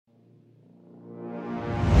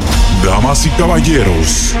Damas y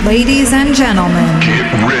caballeros, ladies and gentlemen,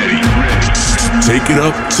 get ready. Take it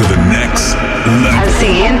up to the next level. Al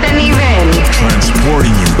siguiente nivel.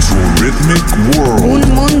 Transporting you to a rhythmic world. un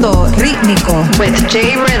mundo rítmico. With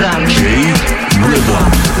J Rhythm. J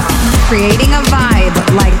Rhythm. Creating a vibe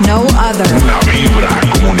like no other. Una vibra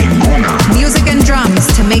como ninguna. Music and drums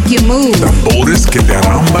to make you move. Tambores que te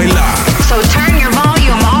harán bailar. So turn your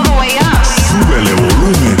volume all the way up. Súbele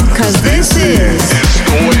volumen. 'Cause this is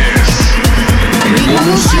Esto es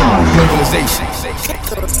Revolución.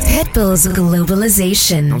 Pitbull's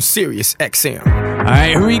Globalization on Sirius XM. All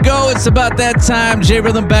right, here we go. It's about that time. J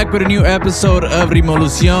Rhythm back with a new episode of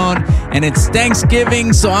Revolución. And it's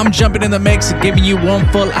Thanksgiving, so I'm jumping in the mix and giving you one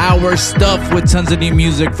full hour stuffed with tons of new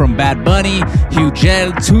music from Bad Bunny, Hugh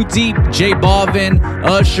Gel, Too Deep, J Balvin,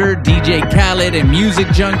 Usher, DJ Khaled, and Music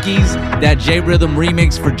Junkies. That J Rhythm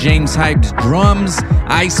remix for James Hype's drums,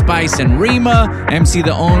 Ice Spice and Rima, MC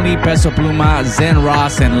The Only, Peso Pluma, Zen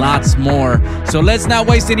Ross, and lots more. So let's not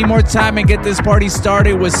waste any more time and get this party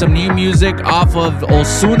started with some new music off of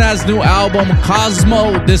Ozuna's new album,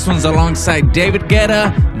 Cosmo. This one's alongside David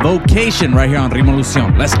Guetta, Vocation, right here on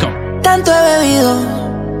Revolución. Let's go. Tanto he bebido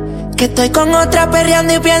que estoy con otra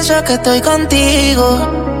perreando y pienso que estoy contigo,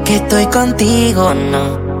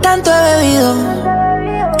 no. Tanto he bebido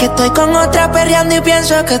que estoy con otra perreando y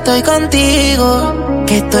pienso que estoy contigo,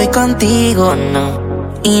 no.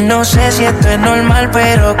 Y no sé si esto es normal,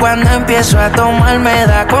 pero cuando empiezo a tomar me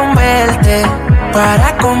da con verte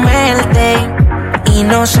para comerte. Y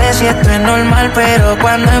no sé si esto es normal, pero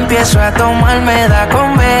cuando empiezo a tomar me da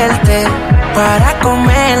con verte para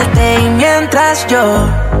comerte. Y mientras yo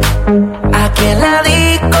aquí en la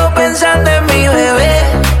disco pensando en mi bebé,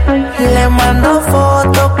 le mando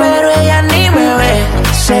fotos pero ella ni me ve.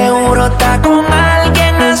 Seguro está con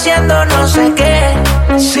alguien haciendo no sé qué.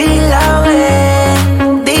 Si la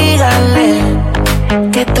ven, díganle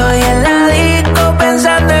que estoy en la disco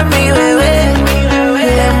pensando en mi bebé.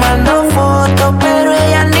 Le mando fotos pero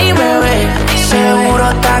ella ni me ve. Seguro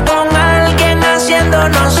está con alguien haciendo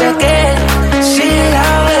no sé qué. Si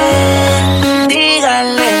la ven,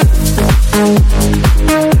 díganle.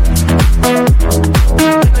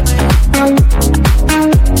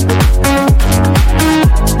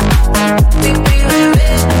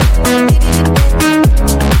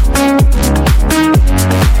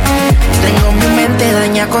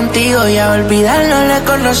 Contigo y a olvidarlo lo he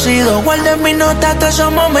conocido. Guardé en mis notas todos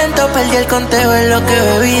esos momentos. Perdí el conteo de lo que he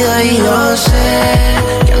bebido. Y yo sé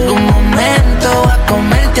que algún momento va a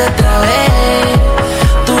comerte otra vez.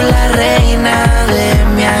 Tú la reina de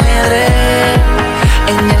mi ajedrez.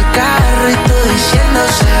 En el carro y tú diciendo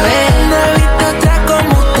se ve. No he visto otra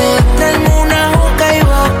como usted. Traeme una juca y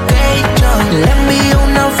vocation. Le envío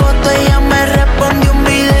una foto y ella me respondió un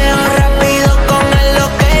video rápido con el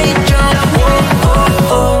location.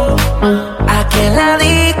 Aquí en la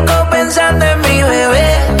disco pensando en mi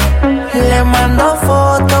bebé. Le mando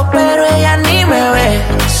fotos pero ella ni me ve.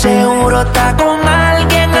 Seguro está con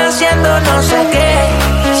alguien haciendo no sé qué.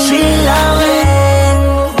 Si la ven,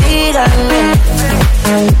 díganle.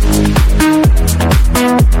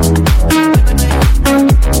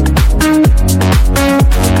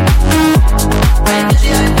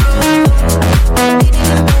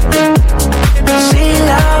 Si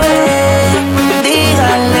la ven,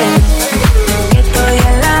 díganle. Estoy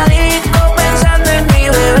en la disco pensando en mi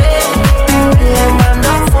bebé. Le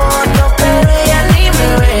mando fotos pero ella ni me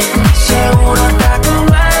ve. Seguro está con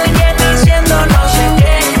alguien haciendo no sé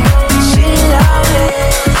qué. Si la ven.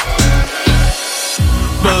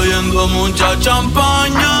 Bebiendo mucha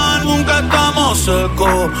champaña, nunca estamos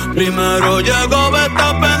secos. Primero llegó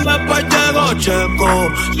Verstappen, después llegó Checo.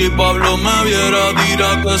 Si Pablo me viera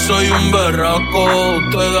dirá que soy un berraco.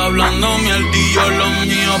 Ustedes hablando mierdillo, los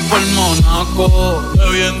míos por Monaco.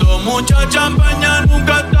 Bebiendo mucha champaña,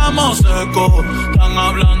 nunca estamos secos. Están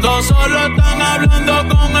hablando solo, están hablando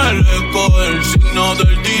con el eco. El signo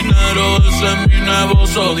del dinero, ese es mi nuevo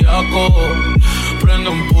zodiaco. Prende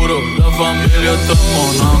un puro, la familia está en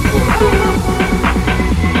Monaco.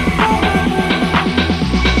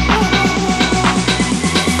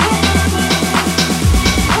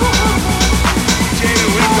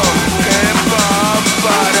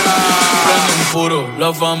 Prende un puro,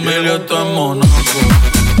 la familia está en Monaco.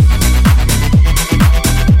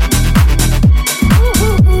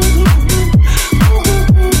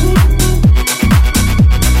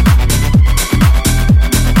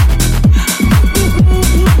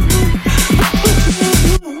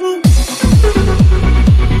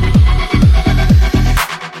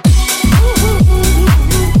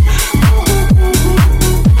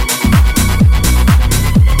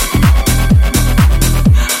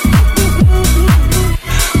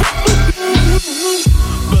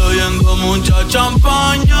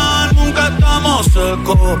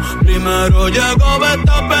 Primero llegó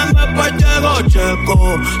Verstappen, después llegó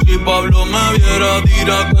Checo. Si Pablo me viera,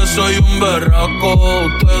 dirá que soy un berraco.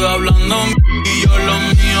 Ustedes hablando y yo lo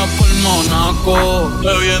mío por Monaco.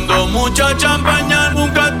 Bebiendo mucha champaña,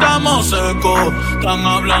 nunca estamos secos. Están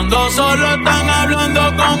hablando solo, están hablando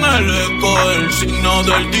con el eco. El signo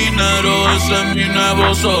del dinero, ese es mi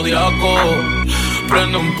nuevo zodiaco.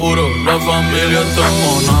 Prende un puro, la familia está en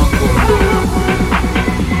Monaco.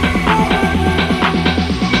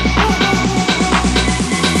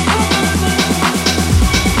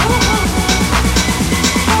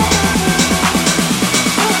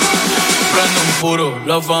 Puro,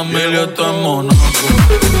 la familia está en Monaco.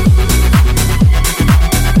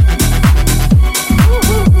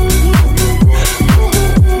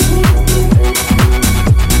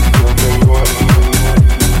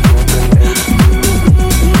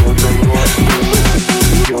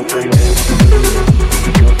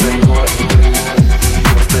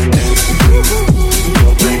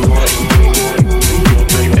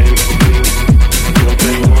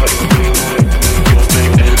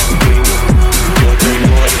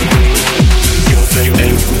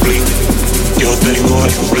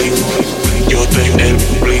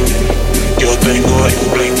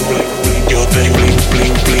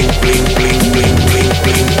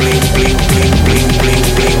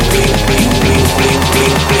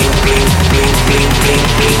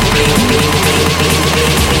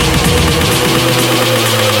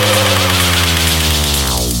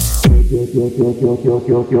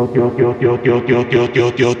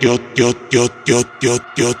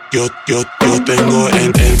 Yo tengo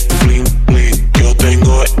el bling bling, yo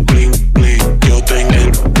tengo el bling bling, yo tengo el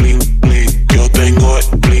bling bling, yo tengo el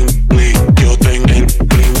bling bling, yo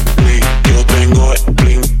tengo el bling bling, yo tengo el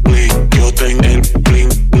bling bling, yo tengo el bling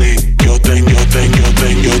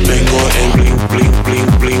bling, yo tengo el bling bling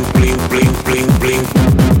bling bling bling bling bling,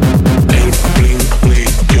 el bling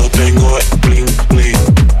bling, yo tengo el bling bling,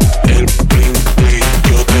 el bling bling,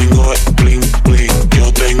 yo tengo el bling bling, yo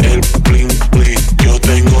tengo el bling bling, yo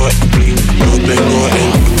tengo el bling, yo tengo el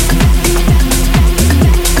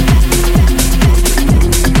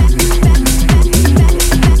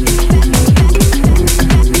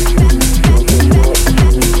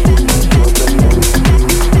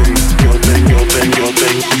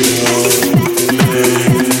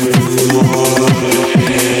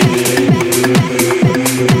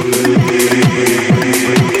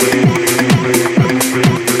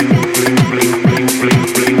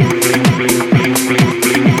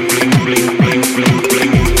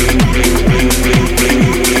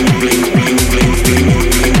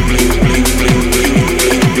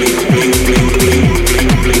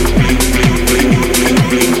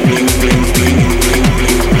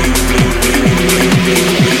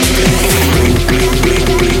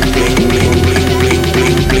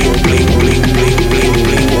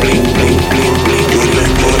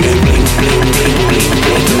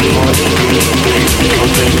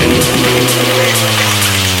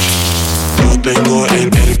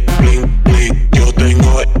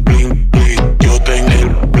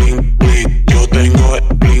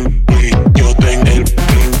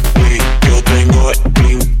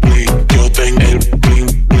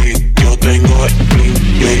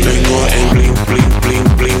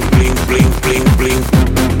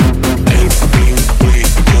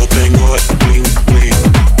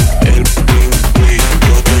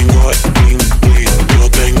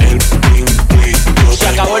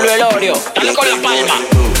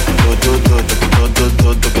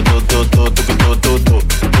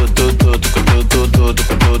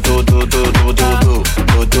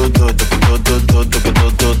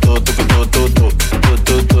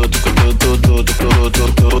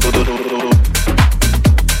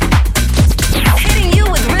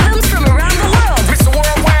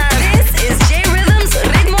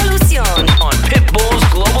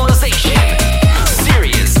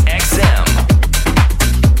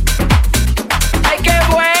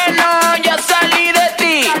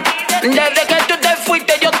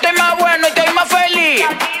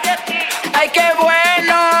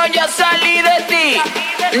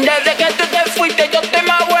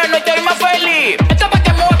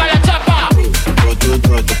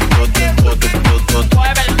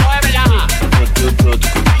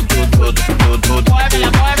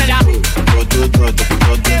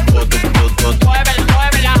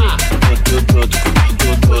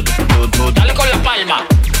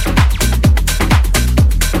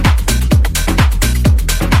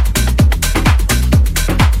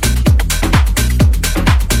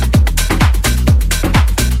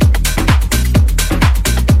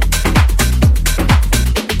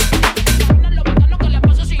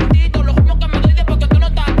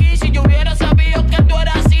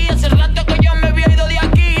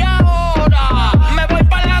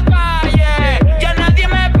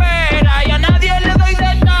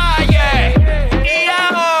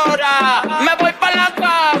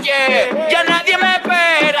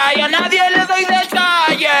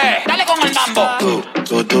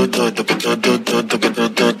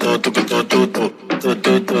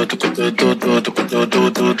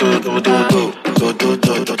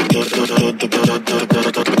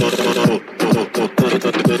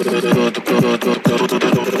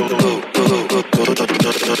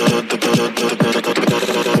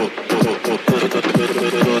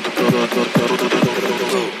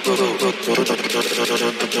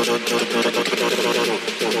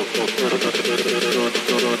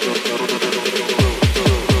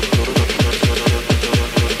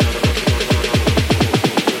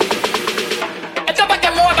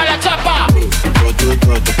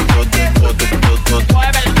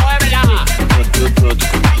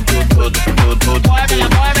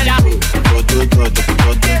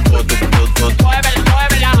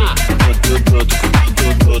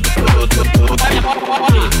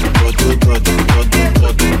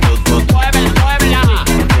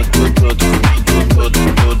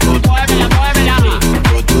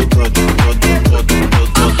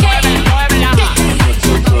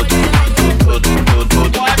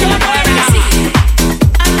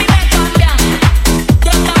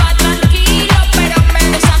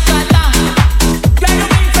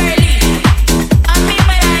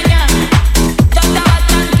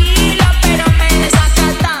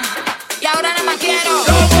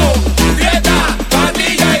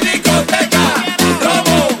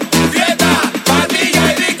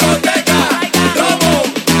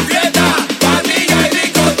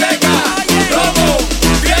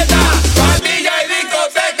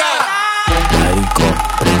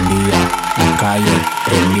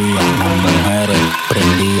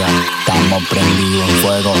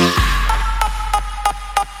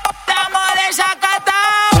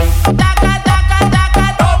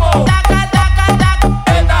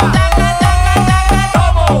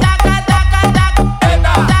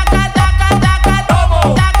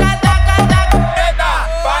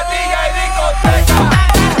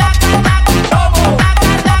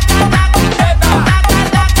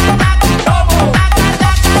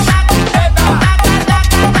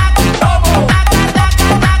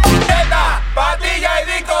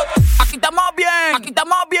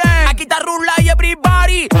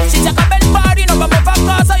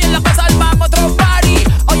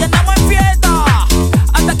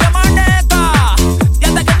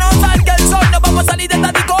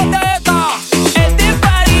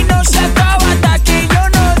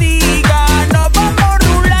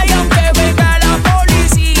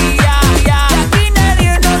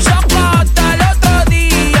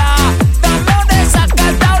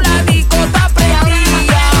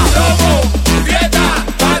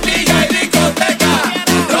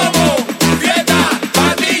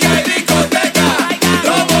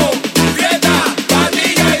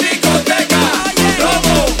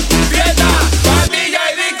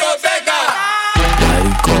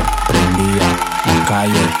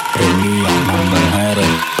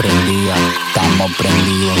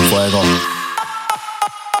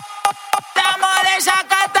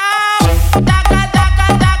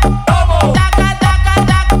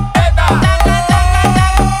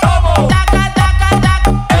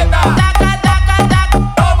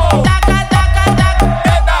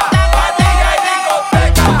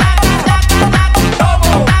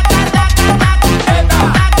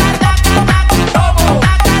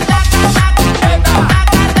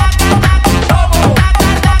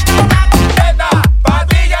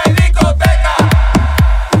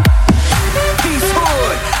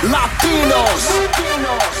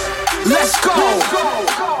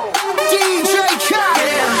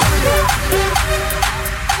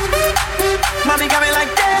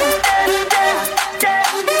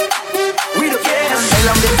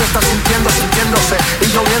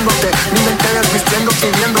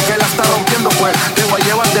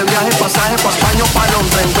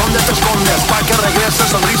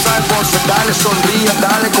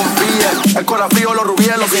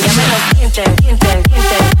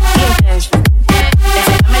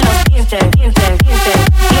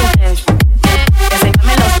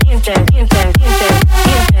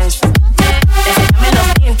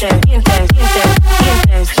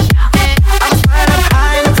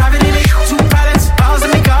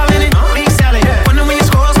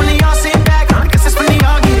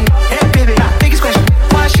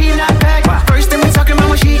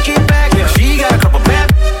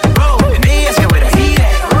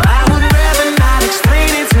Explain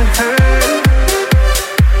it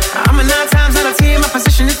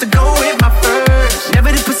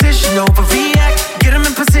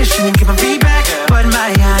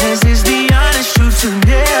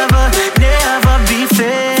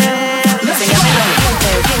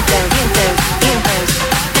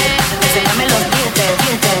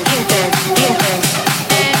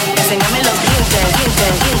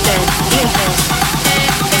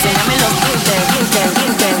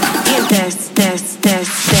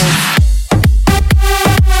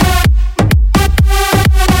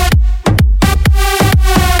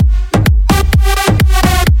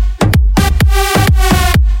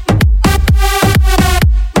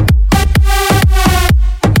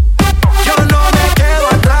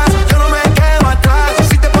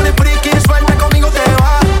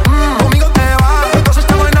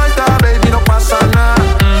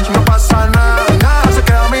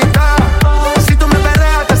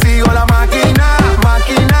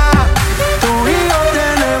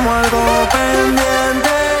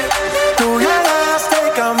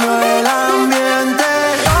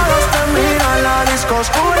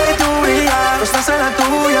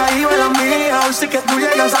tú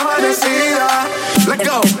llegas amanecida. Let's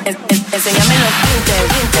go. Enséñame los dientes.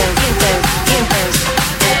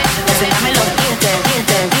 Enséñame los dientes. Enséñame los dientes.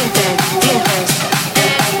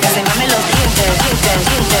 Enséñame los dientes.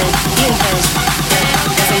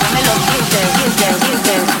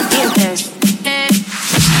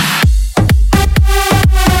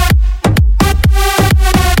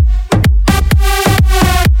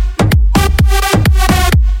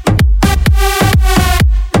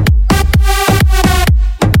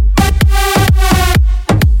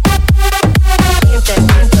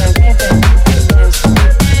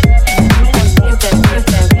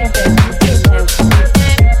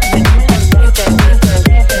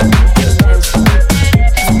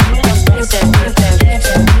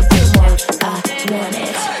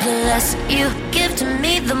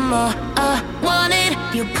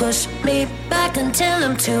 Push me back until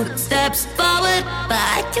I'm 2 steps forward, but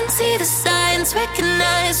I can see the signs,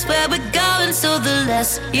 recognize where we're going. So the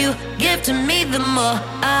less you give to me, the more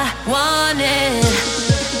I want it.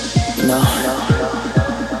 No,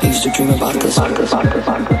 I used to dream about this. Never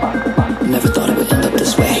thought it would end up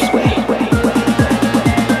this way.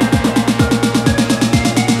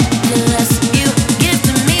 The less you give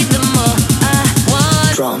to me, the more I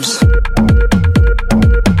want. Drums.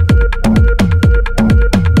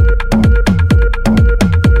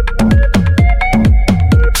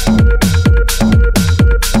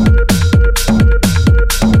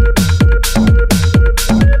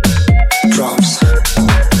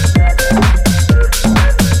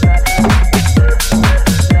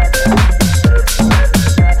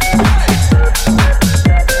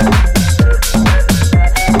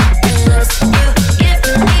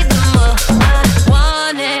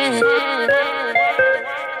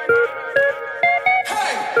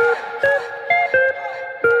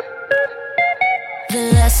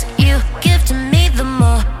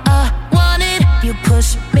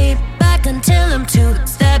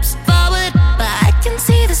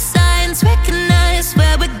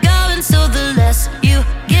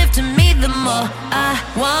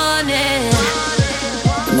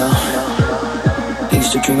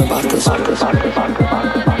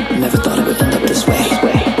 Never thought it would end up this way.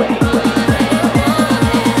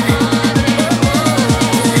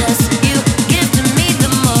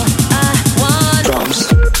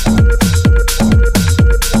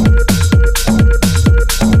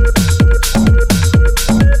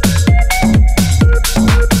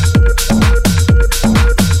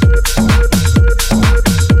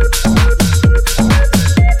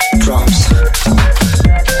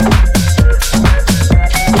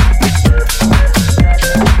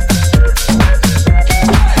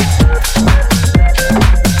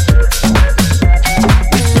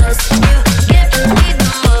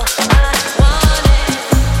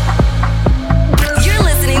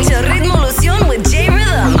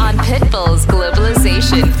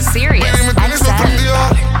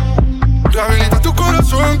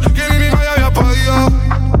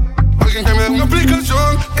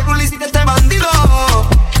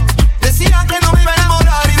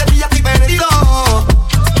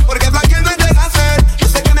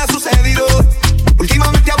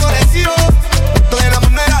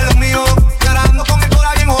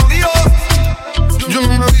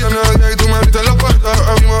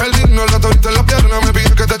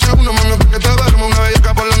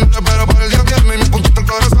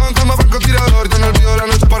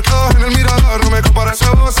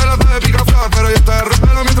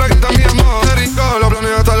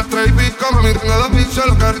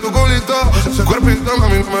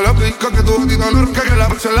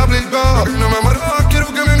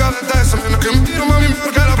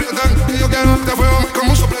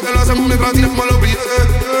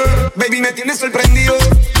 Baby, me tienes sorprendido.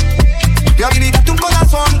 Te habilitaste un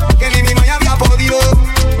corazón que ni mi maya había podido.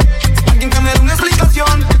 Alguien que me dé una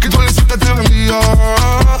explicación. Que tú le hiciste te vendía.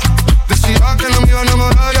 Decía que no me iba a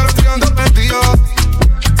enamorar y ahora estoy dando perdida.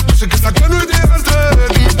 Sé que está claro y llegaste.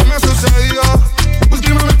 Dime qué me sucedía.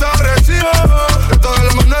 Últimamente agresiva. De todas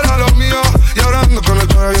las maneras lo mío. Y ahora ando con el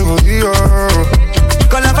cabello jodido.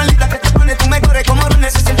 Con la faldita que te pones tú me corres como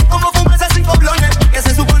rones. Se siente como fumas a 5 blones. Que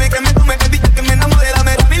se supone que me tome, que viste que me enamoré.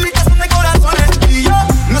 Dame la habilitación de corazones. Y yo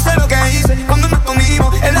no sé lo que hice cuando nos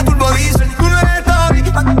comimos en la turbo diesel. Tú no eres Toby,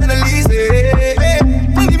 pa' que te deslice.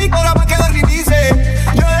 Perdí mi cora pa' que lo reinicie.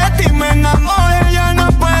 Yo de ti me enamoré, ya no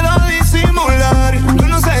puedo disimular. Yo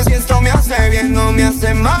no sé si esto me hace bien o me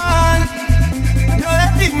hace mal. Yo de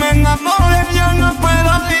ti me enamoré, ya no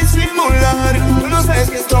puedo disimular. Yo no sé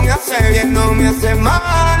si esto me hace bien o me hace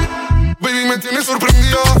mal. Baby, me tienes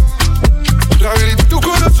sorprendido. Rehabilité tu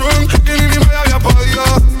corazón que ni me había podido.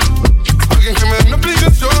 Alguien que me dé una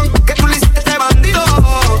explicación. Que tú le hiciste este bandido.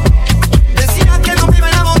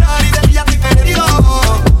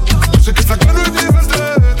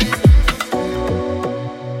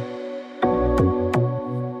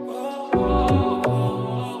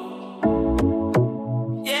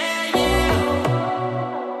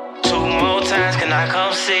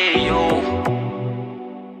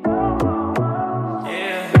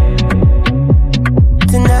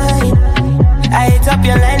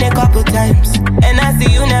 couple times, and I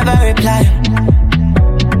see you never reply.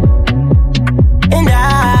 And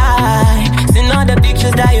I seen all the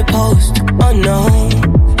pictures that you post. Oh no,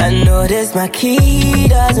 I noticed my key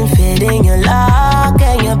doesn't fit in your lock,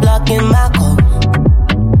 and you're blocking my code.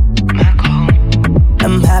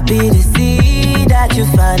 I'm happy to see that you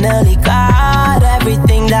finally got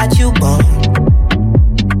everything that you want.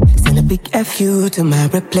 Send a big FU to my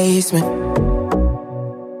replacement.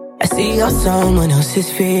 I see you're someone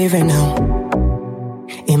else's favorite now.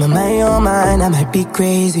 In my mind, I might be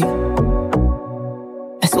crazy.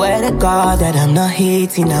 I swear to God that I'm not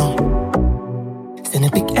hating now. Send a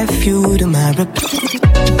big FU to my replacement.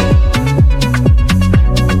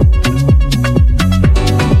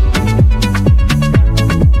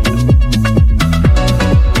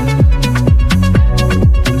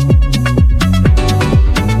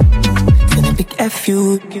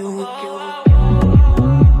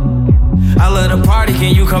 I love the party,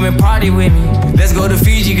 can you come and party with me? Let's go to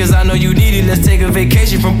Fiji, cause I know you need it. Let's take a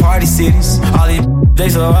vacation from party cities. All these they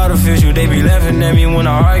so artificial, they be laughing at me when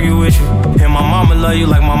I argue with you. And my mama love you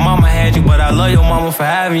like my mama had you, but I love your mama for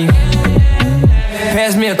having you.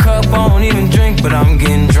 Pass me a cup, I don't even drink, but I'm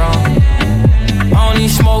getting drunk. I don't need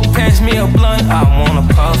smoke, pass me a blunt, I wanna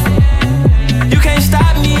puff. You can't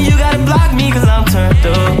stop me, you gotta block me, cause I'm turned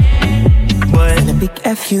up. Send a big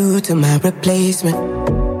FU to my replacement.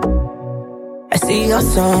 I see you're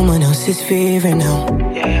someone else's favorite now.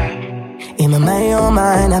 In my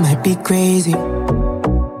mind, I might be crazy.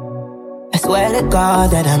 I swear to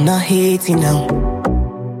God that I'm not hating now.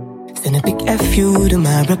 Send a big FU to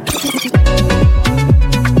my replacement.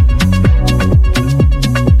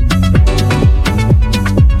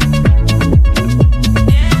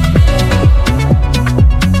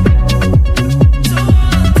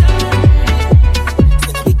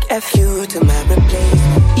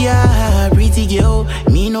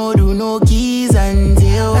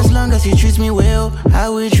 You treat me well, I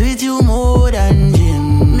will treat you more than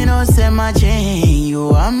Jim. Me no send my chain, you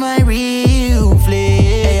are my real flex.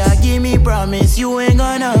 Yeah, give me promise, you ain't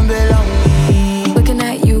gonna belong me. Looking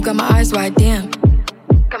at you, got my eyes wide, damn.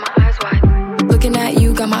 Got my eyes wide. Looking at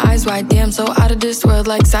you, got my eyes wide, damn. So out of this world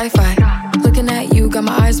like sci-fi. Looking at you, got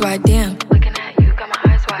my eyes wide, damn. Looking at you, got my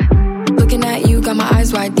eyes wide. Looking at you, got my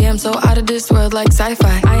eyes wide, damn. So out of this world like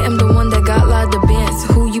sci-fi. I am the one that got lot of bands.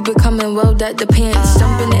 Who you becoming? Well, that depends.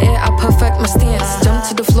 Jump in the air, I perfect my stance. Jump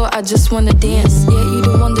to the floor, I just wanna dance. Yeah, you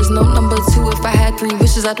the one, there's no number two. If I had 3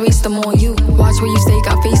 wishes, I'd waste them on you. Watch where you stay,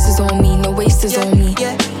 got faces on me. No wasters on me.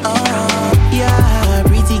 Yeah,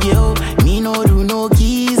 pretty girl. Me no do no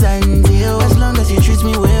keys and deal. As long as you treat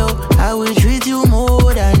me well, I will treat you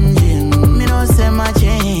more than Jim. Me no send my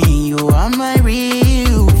chain, you are my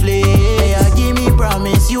real flex. Yeah, give me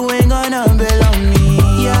promise, you ain't gonna belong me.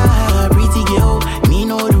 Yeah, pretty girl. Me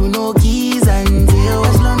no do no keys and deal.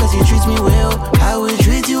 As long as you treat me well, I will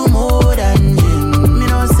treat you more than Jim. Me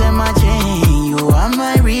no send my chain, you are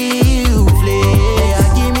my real flex. Yeah,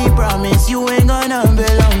 give me promise, you ain't gonna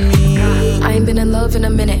belong me. I ain't been in love in a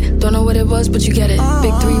minute. Don't know what it was, but you get it.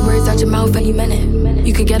 Big 3 words out your mouth and you meant it.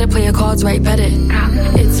 You could get it, play your cards right, bet it.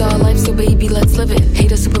 It's our life, so baby, let's live it.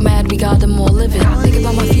 Haters super mad, we got them all living. Think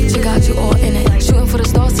about my future, got you all in it. Shooting for the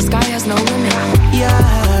stars, the sky has no limit.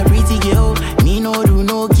 Yeah, pretty girl. Me no do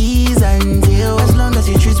no keys and deal. As long as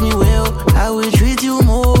you treat me well, I will treat you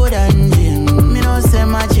more than Jim. Me no send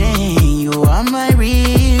my chain, you are my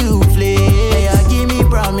real flex. Yeah, give me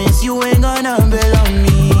promise, you ain't gonna belong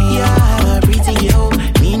me. Yeah, pretty girl.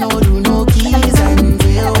 Me no do no keys and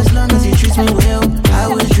deal. As long as you treat me well, I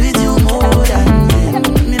will treat you more than Jim.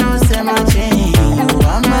 Me no send my chain, you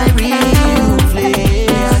are my real flex.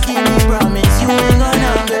 Yeah, give me promise, you ain't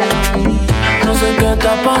gonna belong me. No sé qué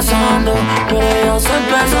está pasando, pero ella se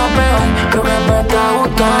empezó a pegar. Creo que me está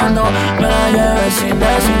gustando. Me la llevé sin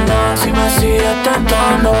decir nada. Si me sigues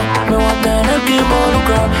tentando, me voy a tener que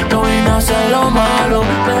involucrar. No vine a hacer lo malo,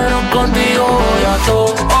 pero contigo voy a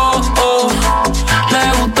todo. Le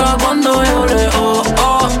gusta cuando yo le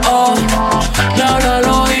le habla al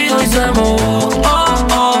oído y se mojó.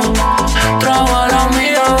 Trago a la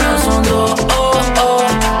mía, ahora son 2.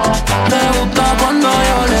 Le gusta cuando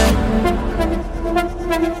yo le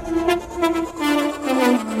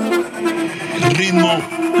Ritmo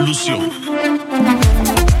Lucio.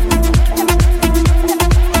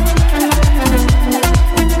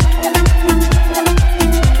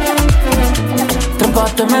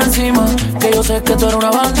 Trépateme encima, que yo sé que tú eres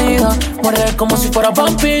una bandida. Muerde como si fuera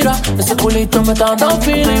vampira. Ese culito me está dando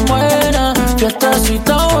feeling buena.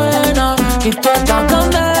 Fiestecita buena y tú estás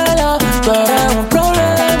candela. Tú eres un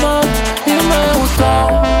problema y me gustó.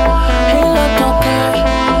 Y la toqué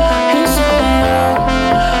y se dio.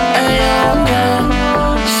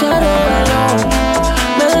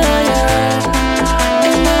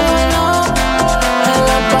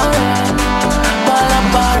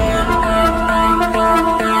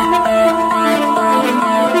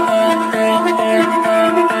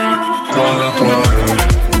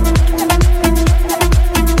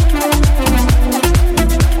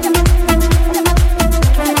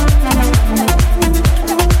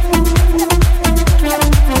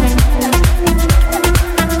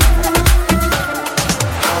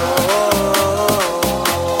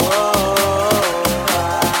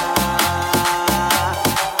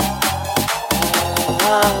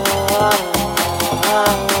 Pura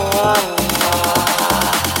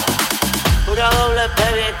doble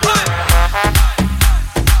baby.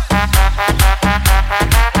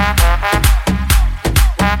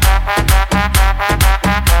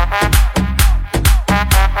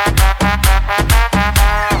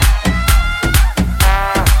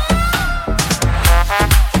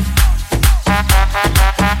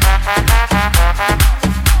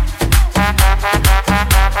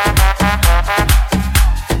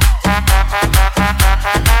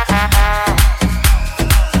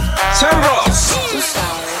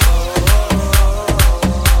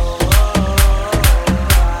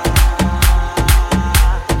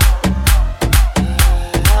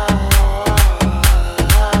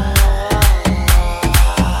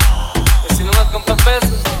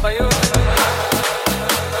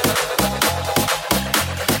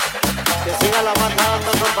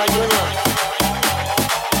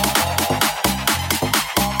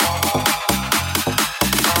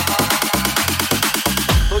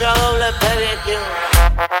 Pura doble baby.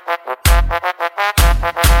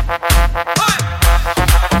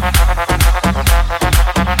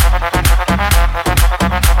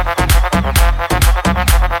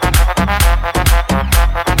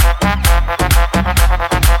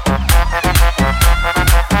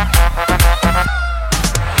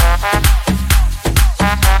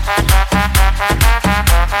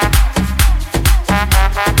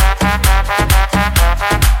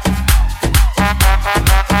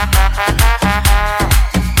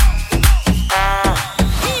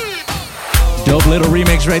 Dope little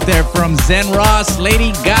remix right there from Zen Ross,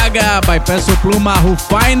 Lady Gaga by Peso Pluma, who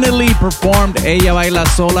finally performed Ella Baila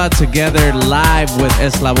Sola together live with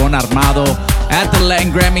Eslabon Armado at the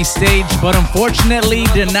Latin Grammy stage, but unfortunately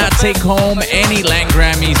did not take home any Latin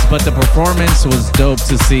Grammys, but the performance was dope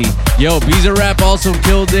to see. Yo, Bizarrap also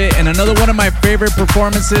killed it, and another one of my favorite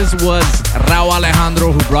performances was Rauw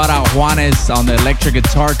Alejandro, who brought out Juanes on the electric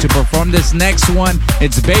guitar to perform this next one.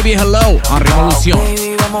 It's Baby Hello on Revolución.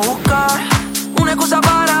 Baby, vamos a buscar una excusa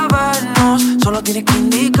para vernos, solo tienes que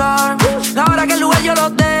indicar la hora que el lugar yo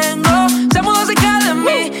lo tengo. Se mudó cerca de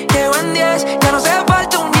mí, llevo en 10, ya no se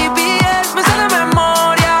falta un GPS. Me sale de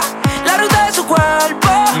memoria la ruta de su cuerpo.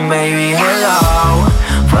 Baby, hello,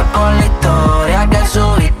 fue por la historia que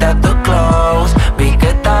subiste a tu close. Vi que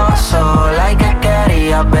estabas sola y que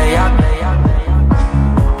querías bella.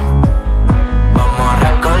 Vamos a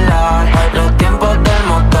recordar los tiempos del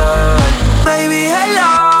motel. Baby, hello.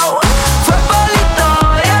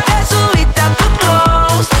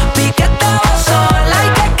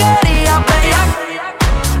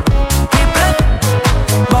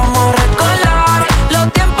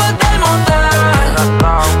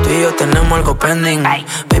 Tenemos algo pending,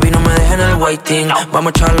 baby, no me dejes en el waiting.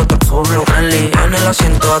 Vamos a echarlo otro full friendly en el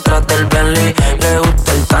asiento atrás del Bentley. Le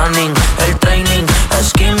gusta el tanning, el training,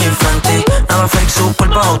 skinny Fenty. Nada fake, su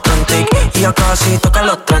cuerpo authentic y ya casi toca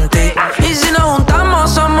los 30. Y si nos juntamos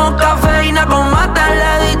somos cafeína con mate.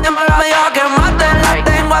 Le di tiempo a la vieja que mate. La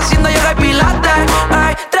tengo haciendo yoga y pilates.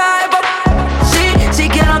 Ay, trae pa' si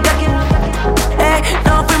quiero que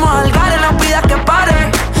nos fuimos al gare, no pidas que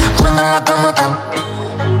pare. Cuando en la cama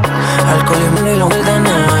alcohol y lo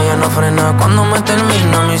nena, ya no frena cuando me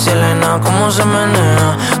termina mi Selena, cómo se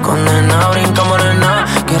menea, condena, brinca morena,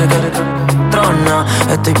 quiere que trona,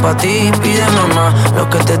 estoy pa' ti, pide mamá, lo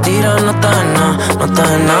que te tiran no está en nada, no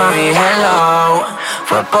está en nada. Mi hello,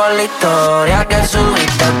 fue por la historia que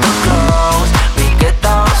subiste a tu close, vi que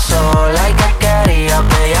estabas sola y que querías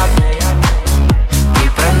bella, y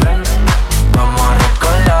prende, vamos a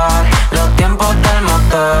recordar los tiempos del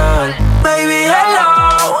motel. Baby, hello.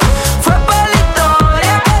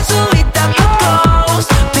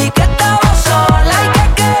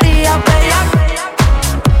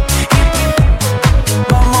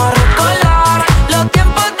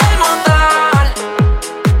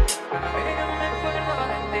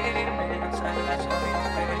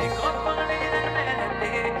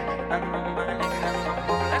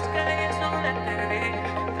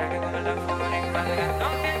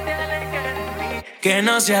 Que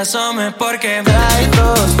no se asome porque trae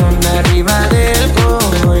dos con arriba del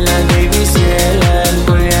cojo y la baby ciela. El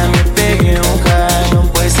día me pegué un jalón,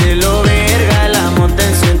 pues se lo verga. La monta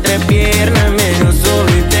en su entrepierna, menos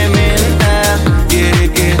sobre y te menta.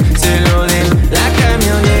 Quiere que se lo den la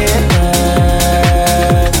camioneta,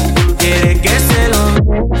 quiere que se lo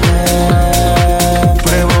meta.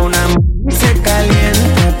 Prueba una y se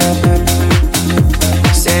calienta,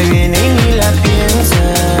 se viene y la piensa.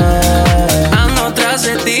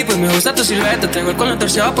 Pues me gusta tu silueta, traigo el color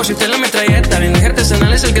torcido por si te la metralleta. Blindaje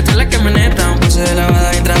artesanal es el que trae la camioneta. Un pase de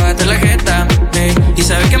lavada y trabajo de la jeta, y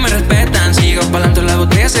sabes que me respetan. Si llego pa'lante la botella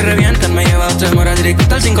se revientan. Me lleva 3 moras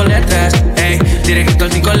directo al 5 letras. Ey, directo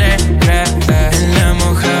al 5 letras. En la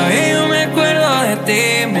Mojave yo me acuerdo de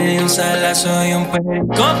ti. Me di un salazo y un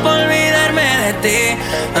perico por olvidarme de ti.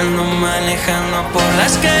 Ando manejando por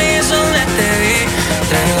las calles donde te vi.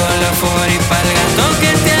 Traigo la 40 pa'l gato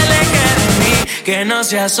que te aleje de mí. Que no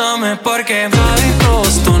se asome porque hay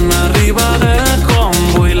tostón arriba del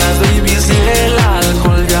combo y las babies y el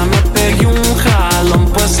alcohol. Ya me pegué un jalón,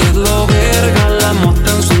 pues es lo verga. La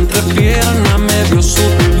mota en su entrepierna me dio su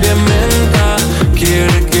menta.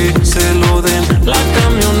 Quiere que se lo den la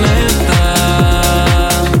camioneta.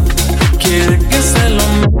 Quiere que se lo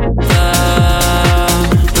meta.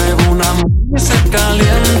 Luego una y se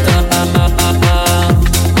calienta.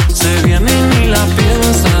 Se viene y ni la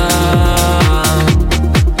piensa.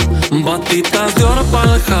 Batitas de oro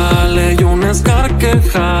pa'l jale y un Scar que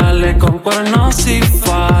jale con cuernos y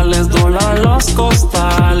fales, dobla los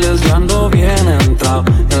costales. Yo ando bien entrado,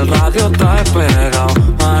 el radio trae pegado,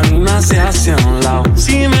 Marina se hace a un lado.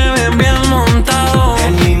 Si me ven bien montado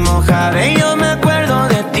en mi Mojave yo me acuerdo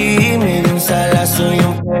de ti. Me di un salazo y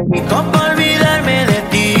un perico por olvidarme de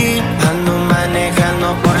ti. Ando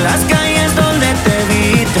manejando por las calles donde te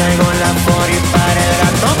vi. Traigo la 40 para el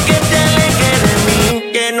gato que te aleje de mí.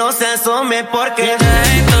 Que no se asome porque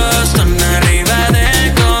hay tostón arriba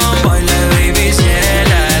del combo y la baby y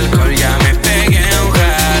el alcohol. Ya me pegué un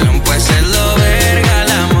jalón, pues es lo verga.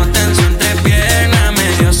 La mota en su entrepierna me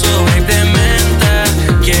dio su vape de menta.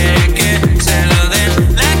 Quiere que se lo den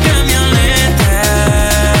la camioneta.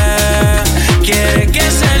 Quiere que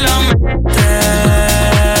se lo meta.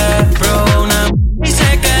 Probó una y se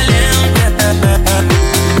calienta.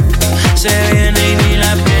 Se viene y ni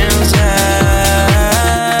la piensa.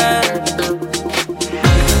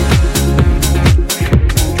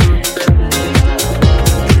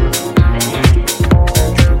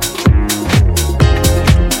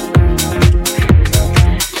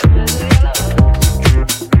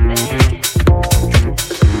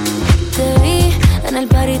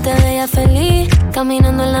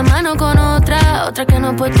 Caminando en la mano con otra que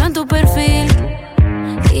no he puesto en tu perfil.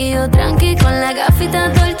 Y yo tranqui con la gafita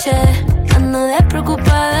dolce, ando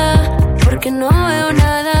despreocupada porque no veo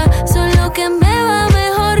nada. Solo que me va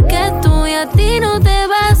mejor que tú y a ti no te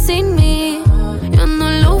vas sin mí. Yo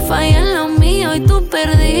ando lufa y en lo mío y tú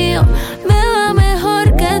perdido. Me va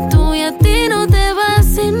mejor que tú y a ti no te vas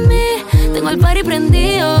sin mí. Tengo el party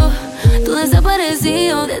prendido, tú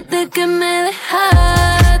desaparecido desde que me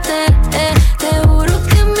dejaste. Te juro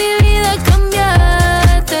que mi vida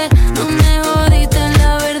cambiaste. No me jodiste,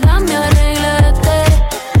 la verdad me arreglaste.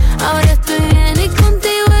 Ahora estoy bien y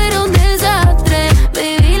contigo era un desastre.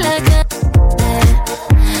 Baby, la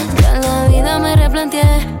ya la vida me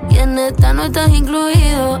replanteé y en esta no estás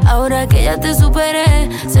incluido. Ahora que ya te superé,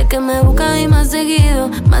 sé que me buscas y más seguido.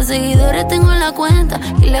 Más seguidores tengo en la cuenta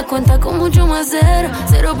y la cuenta con mucho más cero.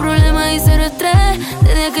 Cero problemas y cero estrés.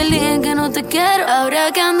 Desde aquel día en que no te quiero.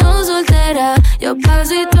 Ahora que ando soltera, yo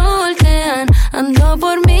paso y tú voltean. Ando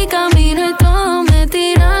por mi camino y todo me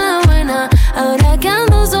tira la buena. Ahora que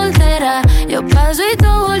ando soltera, yo paso y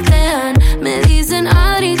tú voltean. Me dicen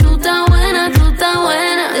Adri, tú estás buena, tú estás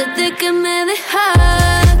buena. Desde que me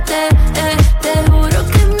dejaste, te juro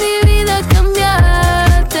que mi vida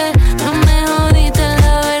cambiaste. No me jodiste,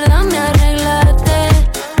 la verdad me arreglaste.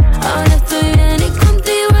 Ahora estoy bien y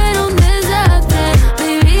contigo era un desastre.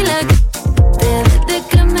 Baby, la desde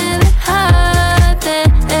que me dejaste,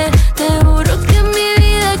 te juro que mi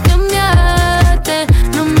vida cambiaste.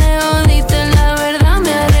 No me jodiste, la verdad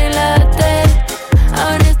me arreglaste.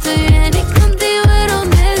 Ahora estoy bien y contigo era un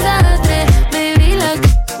desastre. Baby, la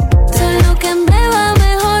solo que me va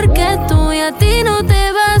mejor que tú y a ti no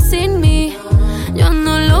te vas sin mí. Yo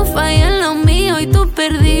no lo fallé en lo mío y tú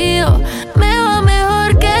perdido. Me va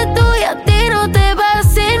mejor que tú y a ti no te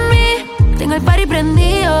vas sin mí. Tengo el party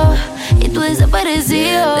prendido y tú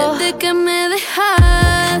desaparecido. Desde que me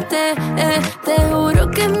dejaste, te juro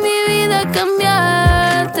que mi vida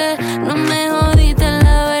cambiaste. No me jodiste,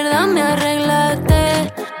 la verdad me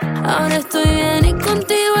arreglaste. Ahora estoy bien y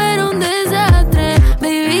contigo era un desastre.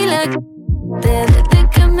 Baby, la desde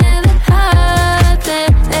que me dejaste,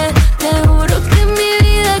 te juro que mi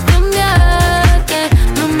vida cambiaste.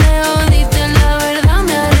 No me jodiste, la verdad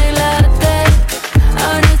me arreglaste.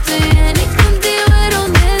 Ahora estoy bien y contigo era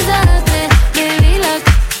un desastre. Baby, la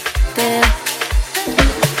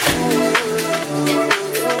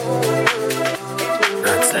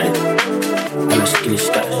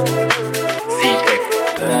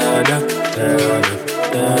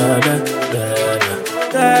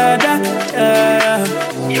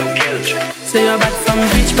Say you're back from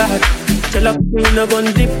beach park. Tell up me no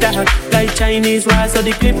gon' dip that. Like Chinese war, so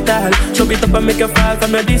the clip tag. Chop it up and make you fall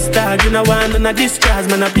from your disc tag. You know one on a discharge,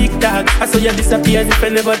 man a big tag. I saw you disappear if I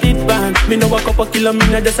never did bang. Me know a couple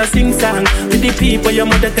kilometers just a sing song. With the people your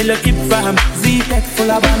mother tell you keep from. Z-Tech full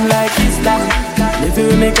of bomb like Islam. If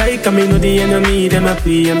you make a hike, me know the enemy, them a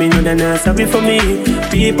pay. Me know they're not sorry for me.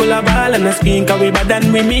 People are ball and a skin, cause we bad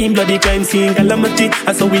than we mean. Bloody crime scene, calamity.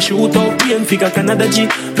 I saw we shoot out, we and figure Canada G.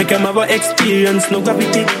 Make them have a experience, no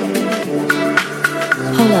gravity.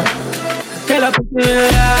 Hold up. Tell a people in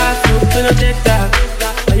the last, no take that.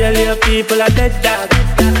 All your little people are dead dog.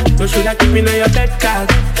 No should have keep in your bed card.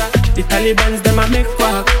 The Taliban's them a make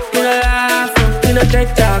walk. In the laugh, no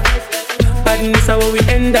take that. Badness how we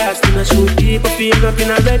end up. Still shoot people feeling up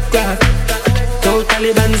in a red grass. No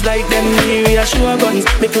Taliban's like them, we are sure guns.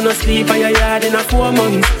 Make you no sleep on your yard in a 4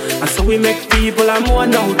 months. And so we make people a more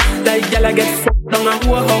now. Like y'all get fucked down a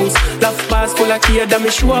whole house. Laugh bars full of kid that me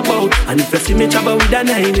sure about. And if you see me travel with a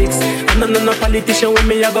 9X, I'm not no politician with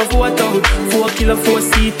me, I go vote out. 4 kilo, 4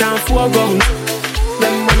 seat and 4 guns.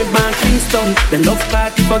 Them money bank Kingston. The love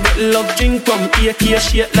party forget love drink from. AK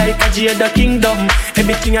shit like a Jada Kingdom.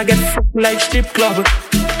 Everything I get fucked like strip club.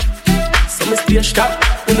 So me stay sharp.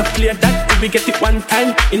 We no play that till we get it one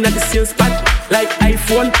time. In the same spot like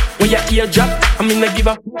iPhone. When your ear drop, I mean I give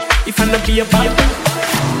up if I not be a bad.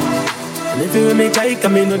 And if you make like, I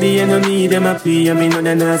mean know the enemy, them a pay. I mean know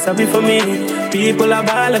they're not sorry for me. People are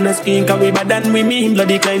ball and a skin, cause we bad than we mean.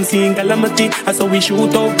 Bloody crime scene, calamity. I saw we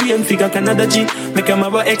shoot out, we and figure Canada G. Make them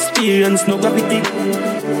have a experience, no gravity.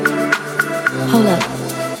 Hold up.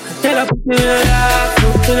 Tell a people in the last,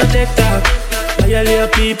 no take that. All your little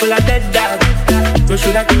people are dead dog. You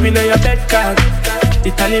should have keep in your bed card.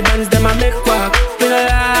 The Taliban's them a make walk. We no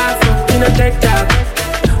laugh, we no take talk.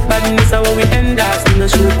 Badness how we end up. We no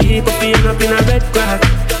shoot people feeling up in a red grass.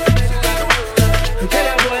 Tell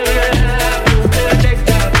a boy we no laugh, we no take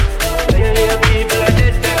talk. All your little people are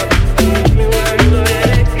dead dog. You wanna do your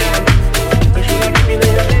leg card. You should have keep in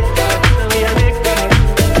your bed card. We a make card.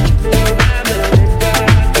 We no laugh, we no make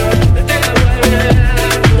card. Tell a boy we no laugh.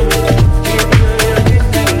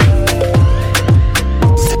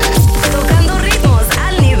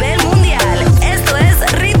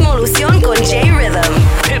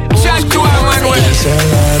 Piensa en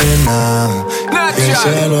la arena, el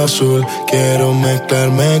cielo azul. Quiero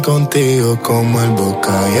mezclarme contigo como el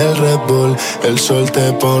Vodka y el Red Bull. El sol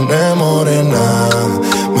te pone morena,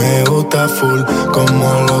 me gusta full.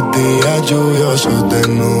 Como los días lluviosos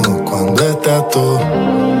desnudos cuando estás tú.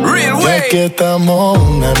 Y aquí estamos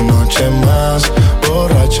una noche más,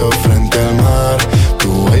 borrachos frente al mar.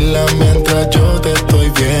 Tú bailas mientras yo te estoy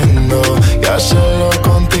viendo. Y hacerlo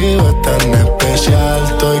contigo es tan especial.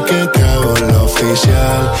 Estoy que te hago la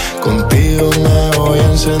oficial. Contigo me voy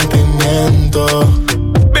en sentimiento.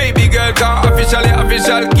 Baby girl, cause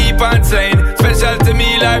official, keep on saying. Special to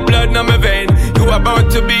me like blood in my vein. You about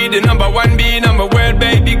to be the number one being on my world,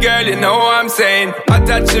 baby girl, you know what I'm saying.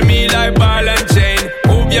 Attach to me like ball and chain.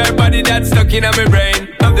 Move your body that's stuck in my brain.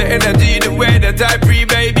 Love the energy, the way that I breathe,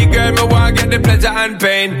 baby girl, me want get the pleasure and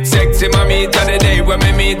pain. Sexy mommy, till the day when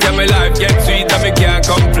me meet and my life get sweet and me can't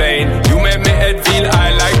complain. You make me head feel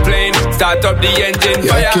high like plane. Start up the engine,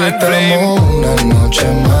 fire and flame. Y aquí estamos una noche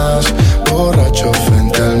más, borrachos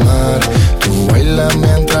frente al mar. Tú bailas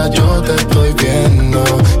mientras yo te estoy viendo.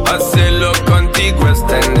 Hacerlo contigo es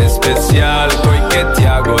tan especial. Hoy que te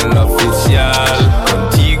hago la oficial.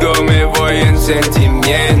 Contigo me voy en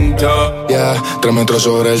sentimiento. Yeah, 3 metros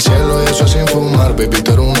sobre el cielo y eso sin fumar. Baby,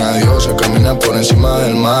 tú eres una diosa, camina por encima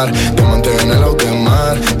del mar. Diamante en el auto del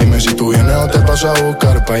mar. Dime si tú vienes o te paso a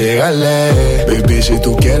buscar pa' llegarle. Baby, si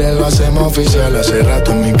tú quieres lo hacemos oficial. Hace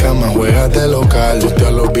rato en mi cama juegas de local.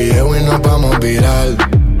 Postea los videos y nos vamos viral.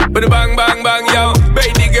 But bang, bang, bang, yo.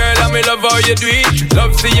 Baby girl, I'm in love how you do it.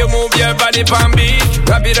 Love see you move your body pan beat.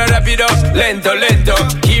 Rap it up, lento, lento.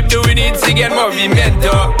 Keep doing it, siguen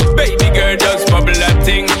movimiento. Baby girl, just bubble that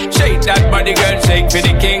thing. Shake that body, girl, shake for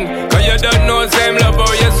the king. Cause you don't know same love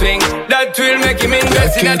how you swing. That will make him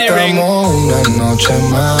invest in the ring. Estamos una noche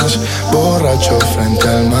más, borrachos frente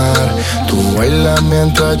al mar. Tú bailas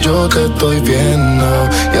mientras yo te estoy viendo.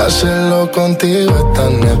 Y hacerlo contigo es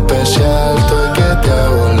tan especial. Estoy que te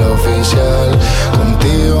hago la oficial.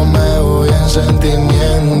 Contigo me voy en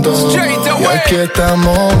sentimiento. Y aquí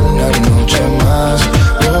estamos una noche más,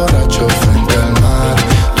 borrachos frente al mar.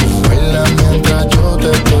 Tú bailas mientras yo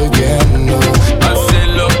te estoy viendo.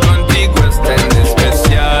 Hacerlo contigo es tan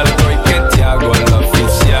especial. Hoy que te hago la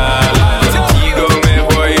oficial. Contigo me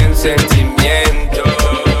voy en sentimiento.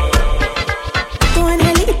 Tu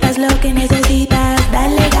angelita es lo que necesitas.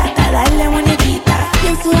 Dale gata, dale muñequita.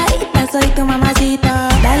 Bien sudadita, soy tu mamacita.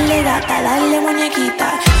 Dale gata, dale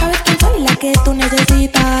muñequita. ¿Sabes quién soy? La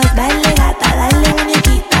necesitas. Dale gata, dale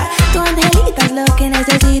muñequita. Tu angelita es lo que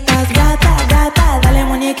necesitas. Gata, gata, dale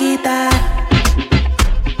muñequita.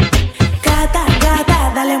 Gata,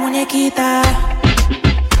 gata, dale muñequita.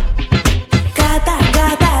 Gata,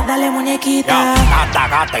 gata, dale muñequita. Yo, gata,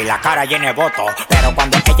 gata y la cara llena de voto. Pero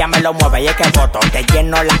cuando ella me lo mueve y es que voto. Te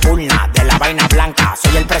lleno la urna de la vaina blanca.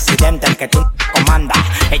 Soy el presidente, el que tú comanda.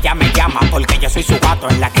 Ella me llama porque yo soy su gato.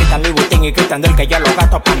 En la Cristian Louis Vuitton y Cristian del que yo los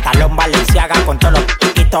gato. Pantalón Balenciaga con todos los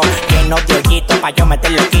piquitos. Llenos de hoyitos pa' yo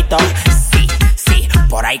meter loquito. Sí, sí,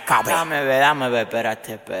 por ahí cabe. Dame ver,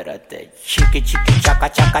 espérate. Chiqui, chiqui,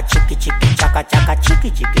 chaca, chaca, chiqui, chiqui, chaca, chaca,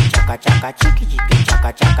 chiqui, chiqui, chaca, chaca, chiqui, chiqui,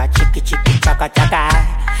 chaca, chaca, chiqui, chiqui, chaca, chaca,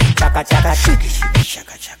 chaca, chaca, chiqui, chiqui,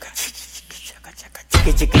 chaca, chaca, chiqui,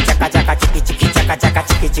 chiqui, chaca, chaca, chiqui, chiqui, chaca, chaca,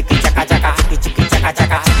 chiqui, chiqui, chaca, chaca, chiqui, chiqui, chaca,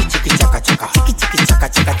 chaca, chiqui, chiqui, chaca, chaca, chiqui, chiqui, chaca,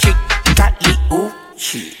 chaca, chiqui.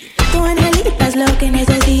 Tu angelita es lo que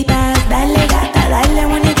necesitas. Dale gata, dale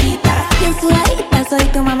muñequita. Bien sudadita, soy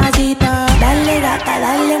tu mamacita. Dale gata,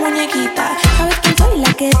 dale muñequita. ¿Sabes quién soy?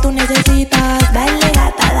 La que tú necesitas. Dale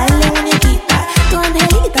gata, dale muñequita. Tu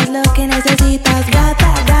angelita es lo que necesitas.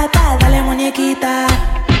 Gata, gata, dale muñequita.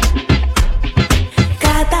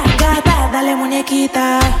 Gata, gata, dale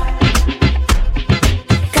muñequita.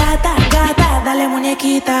 Gata, gata, dale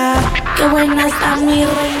muñequita. Qué buena está mi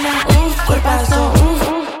reina. Cuerpazo,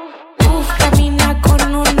 camina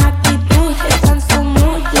con una actitud. Está en su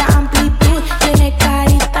mood, la amplitud. Tiene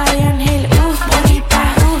carita de ángel, bonita,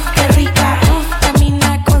 qué rica.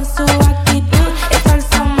 Camina con su actitud. Está en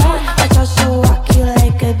su mood, I show walk you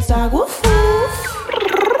like a dog.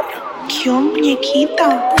 Qué muñequita.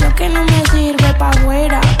 Lo que no me sirve pa'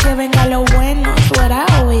 afuera, que venga lo bueno. That's what I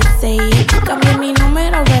always say. Cambié mi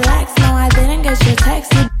número, relax. No, I didn't get your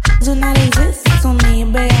text. Do not exist to me,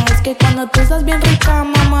 vea. Es que cuando tú estás bien rica,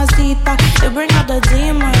 mamacita, you bring out the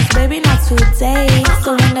demons, baby, not today.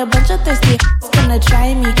 So when a bunch of thirsty gonna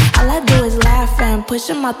try me, all I do is laugh and push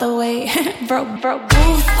them out the way. Broke,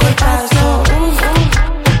 cuerpazo,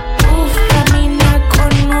 camina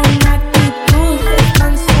con una actitud. Está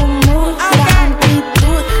en su mood, la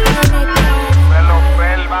amplitud.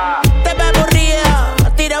 Te va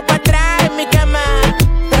aburrido, tiro pa' atrás en mi cama.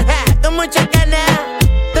 Con muchas ganas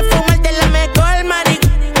de fumar de la mejor marihuana.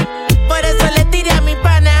 Por eso le tiré a mi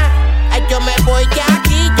pana. Ay, yo me voy ya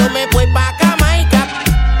aquí, yo me voy pa' Jamaica.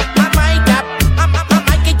 Jamaica,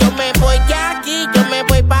 que yo me voy ya aquí, yo me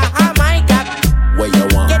voy pa' Jamaica. Where you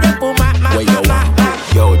want? Quiero fumar, Where you want?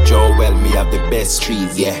 Yo, Joel, me have the best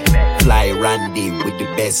trees, yeah. Fly Randy with the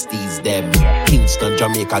besties, them. Kingston,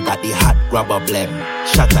 Jamaica got the hot rubber blem.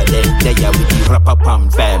 Shatter them there with the rapper pam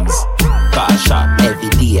fams. Car shot every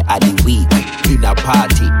day of the week. In a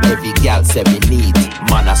party, every girl say me need.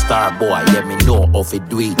 Man a star boy, yeah me know how to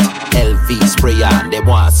do it. LV spray on, they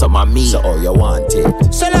want some of me. So all you want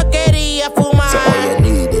it. Solo quería fumar. So all you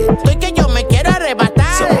need it. Estoy que yo me quiero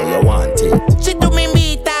arrebatar. So all you want it. Si tú me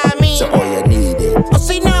invitas a mí. So all you need it. O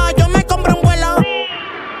si no, yo me compro un vuelo.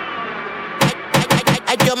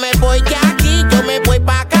 Ay, yo me voy ya aquí, yo me voy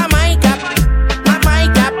pa' Jamaica.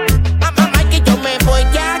 Jamaica, que yo me voy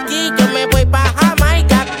ya aquí, yo me voy pa'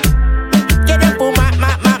 Jamaica. Quiero fumar,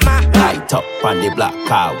 Light up on the black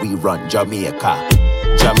car, we run Jamaica.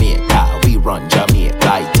 Jamaica, we run Jamaica.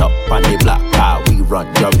 Light up on the black car, we run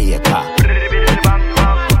Jamaica.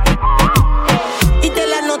 Y de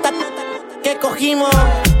la nota que cogimos,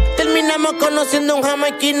 terminamos conociendo un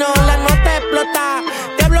jamaiquino. La nota explota,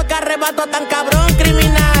 diablo que arrebato tan cabrón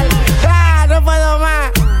criminal. No puedo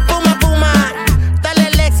más, fuma, dale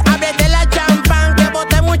Lex, abre de la champán, que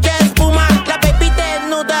bote mucha espuma. La baby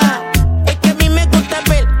desnuda, es que a mí me gusta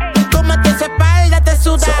ver cómo te espalda, te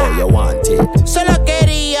suda. So all you want it. Solo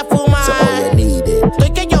quería fumar. So all you need it.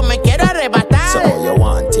 Estoy que yo me quiero arrebatar. So all you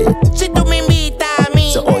want it. Si tú me invitas a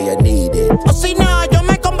mí. So all you need it. O si no, yo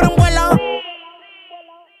me compro un vuelo.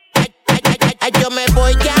 Ay, yo me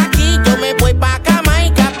voy ya aquí, yo me voy pa'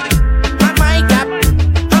 Jamaica. Jamaica,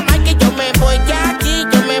 que yo me voy ya aquí,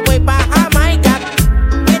 yo me voy pa' Jamaica.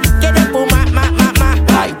 Quiero fumar,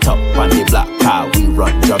 Light up on the black car, we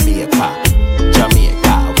run Jamaica.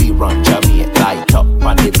 Jamaica, we run Jamaica. Light up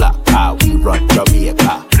on the black car, we run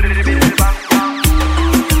Jamaica.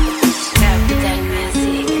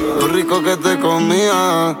 Lo rico que te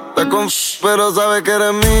comía, pero sabes que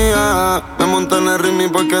eres mía. Me monté en el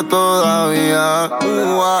ritmo porque todavía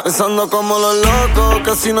pensando como los locos,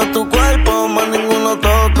 que si no es tu cuerpo, más ninguno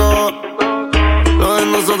toco. Lo de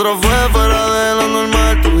nosotros fue fuera de lo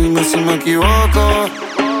normal, tú dime si me equivoco.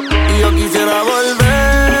 Y yo quisiera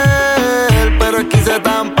volver, pero quise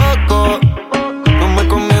tampoco. No me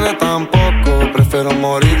conviene tampoco, prefiero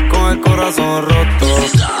morir con el corazón roto.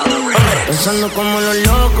 Pensando como los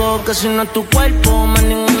locos, que si no es tu cuerpo, más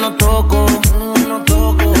ninguno toco.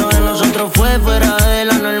 Lo de nosotros fue fuera de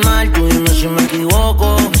la normal, tú dime si me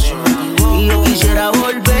equivoco. Y yo quisiera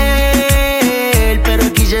volver,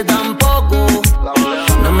 pero quise tampoco.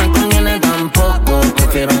 No me conviene tampoco,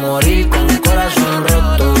 prefiero morir con el corazón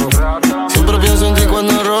roto. Siempre pienso en ti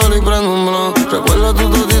cuando rolo y prendo un blunt. Recuerdo tu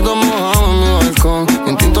totito mojado en mi balcón.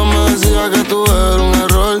 Mi instinto me decía que tú eras un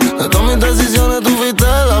error. De todas mis decisiones tú fuiste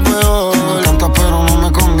la peor. Me encanta pero no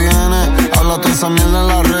me conviene. Habla toda esa mierda en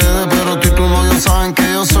las redes, pero tú y tu novio saben que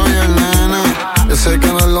yo soy el nene. Yo sé que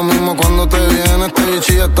no es lo mismo cuando te vienes. Este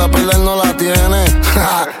bicho ya está pelea no la tiene.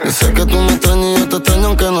 Yo sé que tú me extrañas y yo te extraño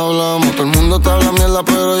aunque no hablamos. Todo el mundo te habla mierda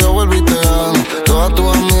pero yo vuelvo y te amo. Todas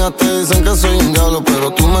tus amigas te dicen que soy un diablo,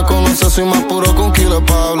 pero tú me conoces, soy más puro que un kilo de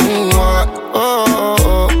Pablo.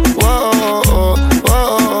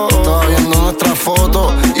 Estaba viendo nuestras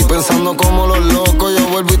fotos y pensando como los locos. Yo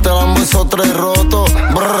vuelvo y te dan besos tres rotos.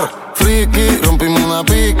 Brr, friki, rompimos una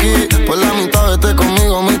piqui. Por la mitad vete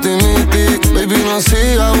conmigo, miti miti. Baby, no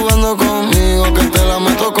sigas jugando conmigo, que te la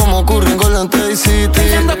meto como Curry en Golden State City.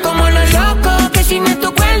 Pensando como los locos, que si no es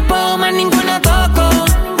tu cuerpo, más ninguno toco.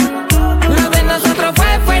 Lo de nosotros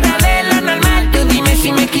fue fuera de lo normal, tú dime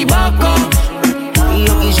si me equivoco. Y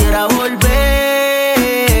yo quisiera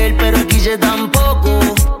volver, pero quise tampoco.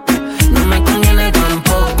 No me conviene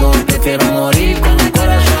tampoco, prefiero morir con el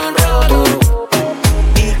corazón roto.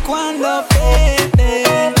 Y cuando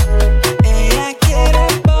bebe, ella quiere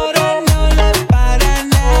borrar, no le para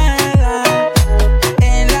nada.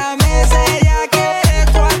 En la mesa ella quiere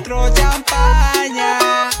 4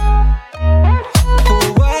 champañas.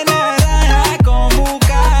 Jugo de naranja con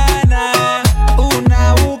bucana,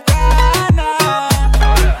 una bucana.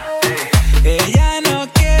 Ella no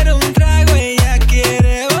quiere un trago, ella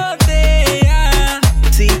quiere botella.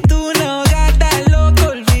 Si tú no gastas loco,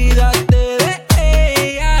 olvídate de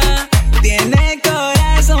ella. Tiene el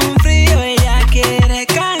corazón frío, ella quiere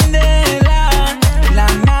candela. La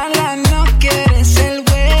mala no quiere ser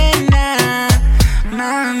buena,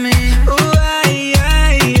 mami. Ay,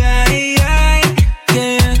 ay, ay, ay,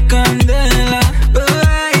 quiere candela.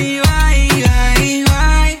 Ay, ay, ay,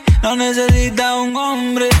 ay, no necesita un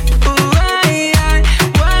hombre. Ay, ay,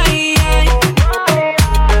 ay, ay.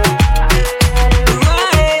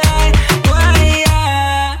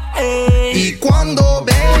 Y cuando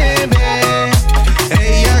bebe,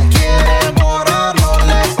 ella quiere borrar, no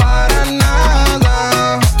le para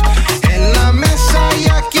nada. En la mesa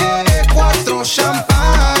ella quiere 4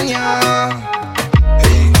 champañas.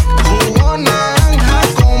 Jugo naranja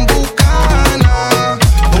con bucana,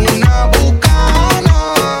 una bucana.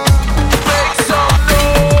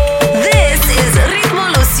 This is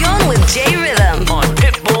Ritmolución with J Rhythm on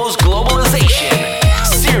Pitbull's Globalization,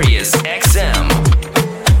 Sirius XM.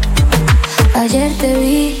 Ayer te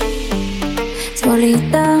vi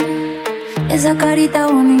solita, esa carita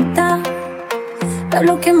bonita,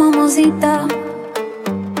 pero que mamosita.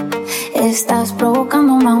 Estás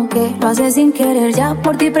provocándome aunque lo haces sin querer. Ya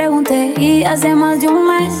por ti pregunté y hace más de un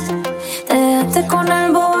mes te dejaste con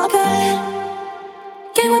el bobo aquel.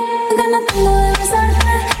 Qué ganas tengo de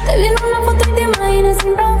besarte. Te vi en una foto y te imaginas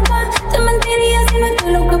sin ropa. Te mentiría si no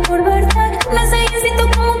estoy loca por verte. No sé si tú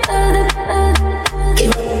como ustedes. Qué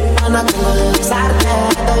ganas tengo de besarte.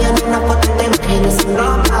 Te vi en una foto y te imaginas sin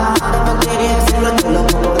ropa. Te mentiría si no estoy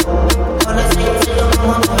loca por verte. No sé si tú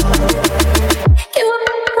como ustedes.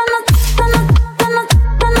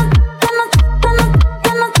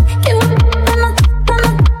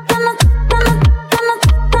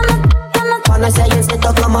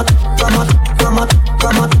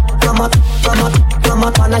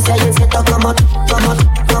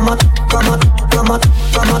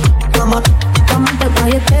 Tómate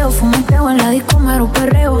palleteo, fumeteo en la disco, mero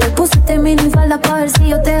perreo. Pusiste minifalda pa' ver si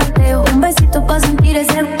yo te gateo. Un besito pa' sentir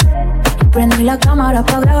ese. Prendí la cámara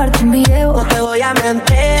pa' grabarte un video. No te voy a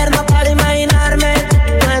mentir, no para imaginarme.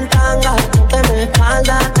 No en tanga, ponte mi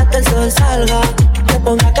espalda hasta que el sol salga. Te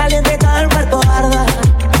ponga caliente y todo el cuerpo arda,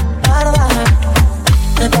 arda.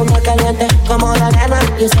 Te ponga caliente como la arena.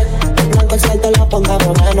 Y sé que blanco el cielo te lo ponga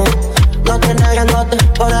moreno. No tiene grandote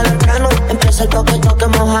por el estreno. Empieza el toque, toque,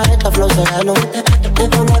 moja esta flow sereno. Te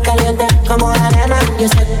ponga caliente como la arena. Y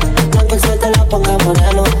sé que blanco el cielo te lo ponga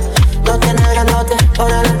moreno. No tiene grandote por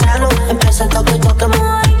el estreno. Empieza el toque, toque,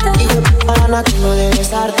 moja. Y yo para nada tengo de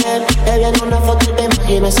besarte. Te vi en una foto y te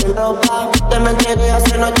imaginas sin ropa. Te mentiré y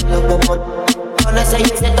hace noche lo que por. Con ese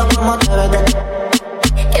yo siento como te ves de.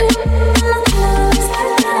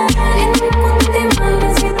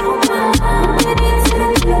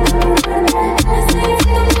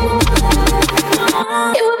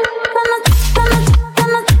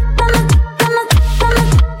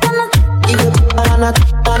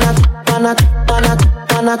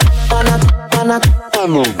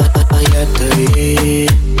 Ayer te vi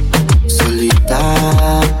solita,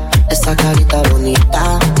 esa carita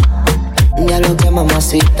bonita, diablo que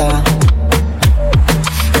mamacita.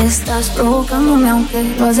 Estás provocándome aunque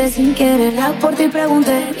lo haces sin querer. Ya por ti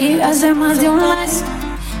pregunté y hace más de un mes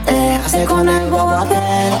te dejaste con el bobo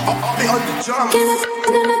aquel.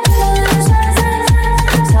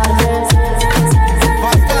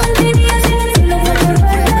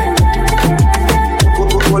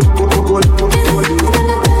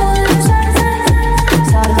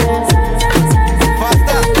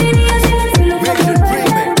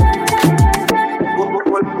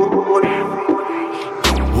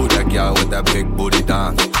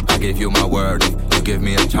 Give you my word, you give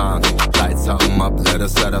me a chance. Light something up, let her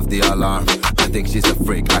set off the alarm. I think she's a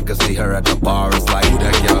freak, I can see her at the bar. It's like, who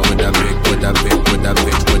that girl with that big, with that big, with that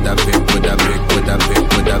big, with that big, with that big, with that big,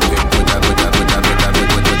 with that big, with that, with that, with that, with that, with that,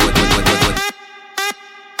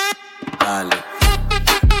 Dale.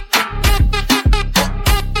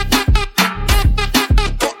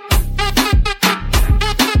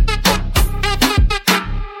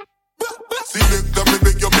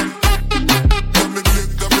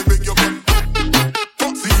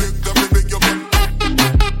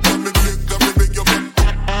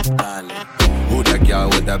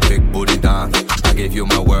 Give you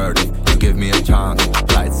my word, you give me a chance.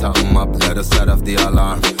 Light something up, let her set off the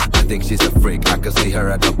alarm. I think she's a freak, I can see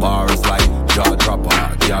her at the bar. It's like jaw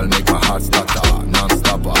dropper, girl make my heart stutter.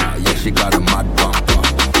 Non-stopper, yeah she got a mad bumper.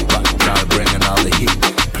 But girl bringing all the heat,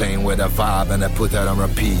 playing with her vibe and I put her on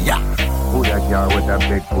repeat. Yeah. Who that girl with that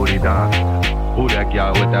big booty dance? Who that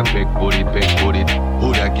girl with that big booty, big booty?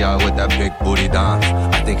 Who that girl with that big booty dance?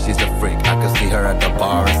 I think she's a freak, I can see her at the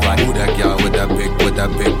bar. It's like, who that girl with that big, with that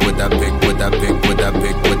big, with that big, with that big, with that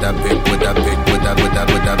big, with that big, with that big, with that, with that,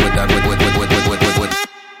 with that, with that, with.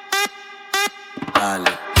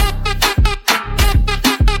 Dale.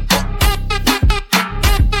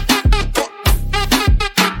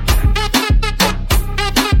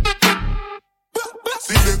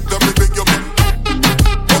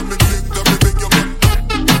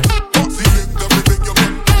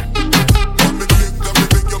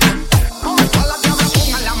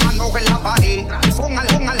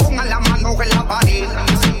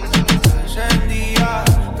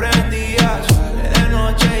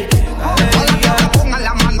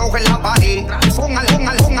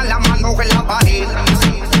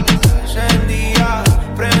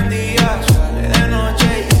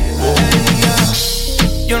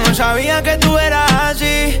 Sabía que tú eras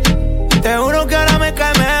así, te juro que ahora me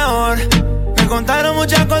cae mejor. Me contaron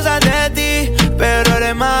muchas cosas de ti, pero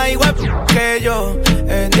eres más igual que yo.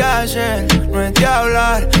 Es de hacer, no es de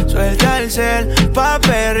hablar. Suelta el cel pa'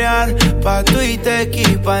 perrear, pa' Twitter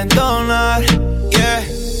y pa' entonar. Yeah,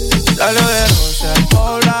 salió de Rosa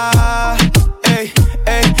Pola. Ey,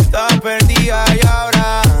 ey, estaba perdida y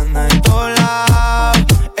ahora anda en todos lados.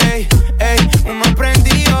 Ey, ey, uno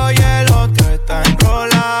prendido y el otro está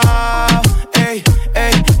enrolado.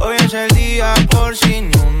 Hoy es el día por si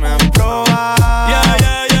no me han probado. Yeah,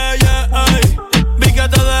 yeah, yeah, yeah, ey. Vi que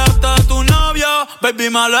te dejaste de tu novio, baby,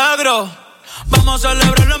 me alegro. Vamos a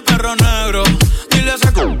celebrarlo en Perro Negro. Dile a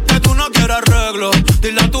ese que tú no quieres arreglo.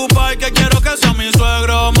 Dile a tu pai que quiero que sea mi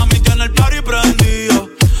suegro. Mami tiene el party prendido.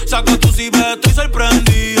 Saca tu cibe, estoy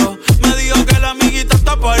sorprendido. Me dijo que la amiguita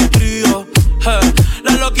está para el trío.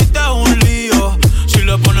 La loquita es un lío. Si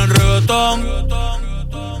le ponen reggaetón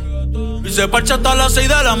y se parcha hasta las 6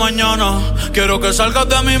 de la mañana. Quiero que salgas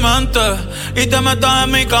de mi mente y te metas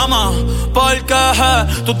en mi cama. Porque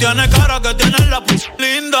tú tienes cara que tienes la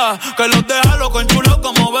linda, que los deja loco enchulos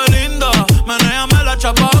como Belinda. Menéame la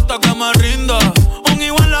chapa hasta que me rinda. Un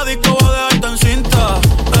igual en la disco voy a dejarte en cinta.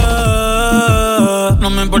 No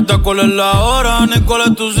me importa cuál es la hora ni cuál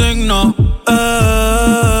es tu signo.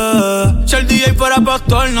 Si el DJ fuera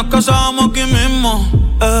pastor nos casábamos aquí mismo.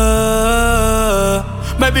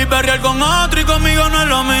 Baby, perrear con otro y conmigo no es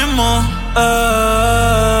lo mismo.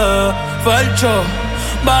 Felcho,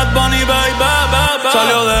 Bad Bunny, baby, baby.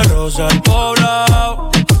 Salió de Rosa el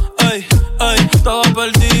poblado. Ey, ey, estaba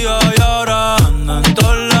perdida y ahora anda en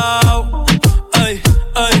todos lados. Ey,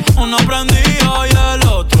 ey, uno prendido y el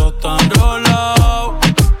otro está enrolado.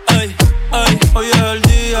 Ey, ey, hoy es el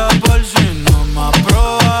día por si no me ha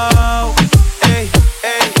probado. Ey,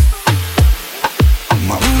 ey.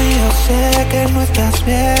 Mami, yo sé que no estás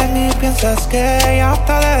bien y piensas que ya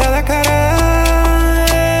te dejé de querer.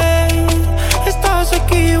 Estás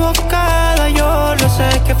equivocada, yo lo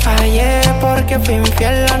sé que fallé porque fui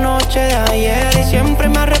infiel la noche de ayer y siempre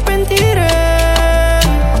me arrepentiré.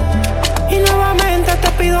 Y nuevamente te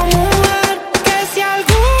pido, mujer, que si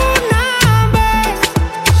alguna vez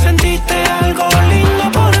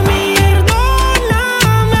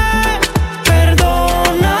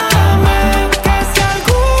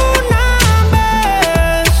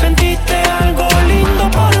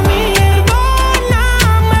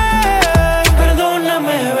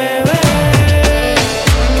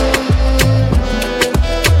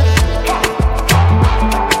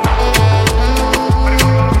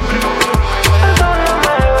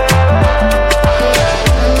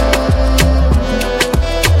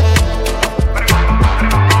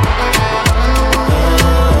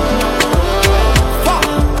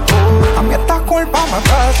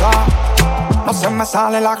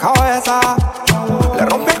sale la cabeza. Le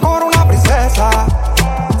rompí el coro a una princesa.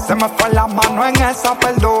 Se me fue la mano en esa,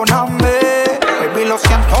 perdóname. Baby, lo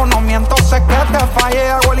siento, no miento, sé que te fallé.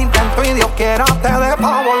 Hago el intento y Dios quiera te dé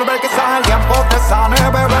pa' volver. Quizás el tiempo te sane,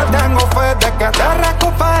 bebé. Tengo fe de que te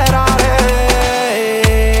recuperaré.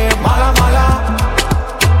 Mala, mala,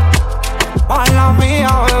 mala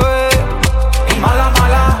mía, bebé. Y mala,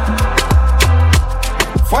 mala,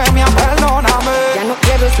 fue mía, perdóname. Ya no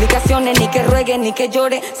quiero explicaciones, ni que ruegue, ni que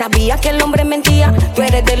llore. Sabía que el hombre mentía, tú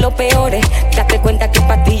eres de los peores. Date cuenta que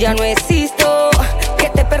para ti ya no existo. Que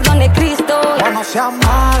te perdone Cristo. No seas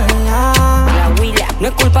mala. La huila, no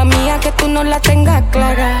es culpa mía que tú no la tengas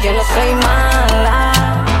clara. Yo no soy mala.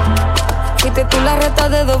 Fuiste tú la rata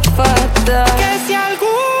de dos patas. Que si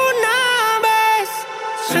alguna vez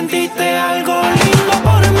sentiste algo lindo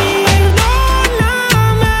por mí,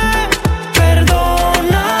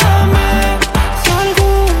 perdóname. Si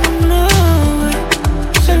alguna vez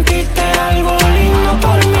sentiste algo lindo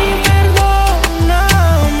por mí,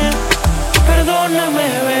 perdóname,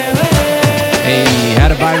 bebé. Hey, had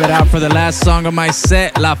to vibe it out for the last song of my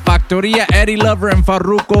set. La Factoría, Eddie Lover and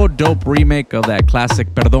Farruko. Dope remake of that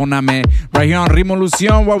classic Perdóname. Right here on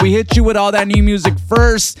Rimolucion, where we hit you with all that new music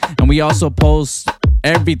first. And we also post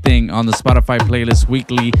everything on the Spotify playlist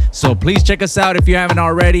weekly. So please check us out if you haven't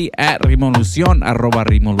already at Rimolucion,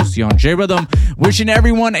 @Rimolucion. J-Rhythm, wishing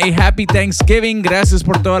everyone a happy Thanksgiving. Gracias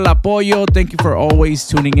por todo el apoyo. Thank you for always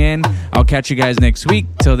tuning in. I'll catch you guys next week.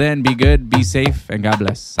 Till then, be good, be safe, and God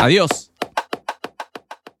bless. Adios.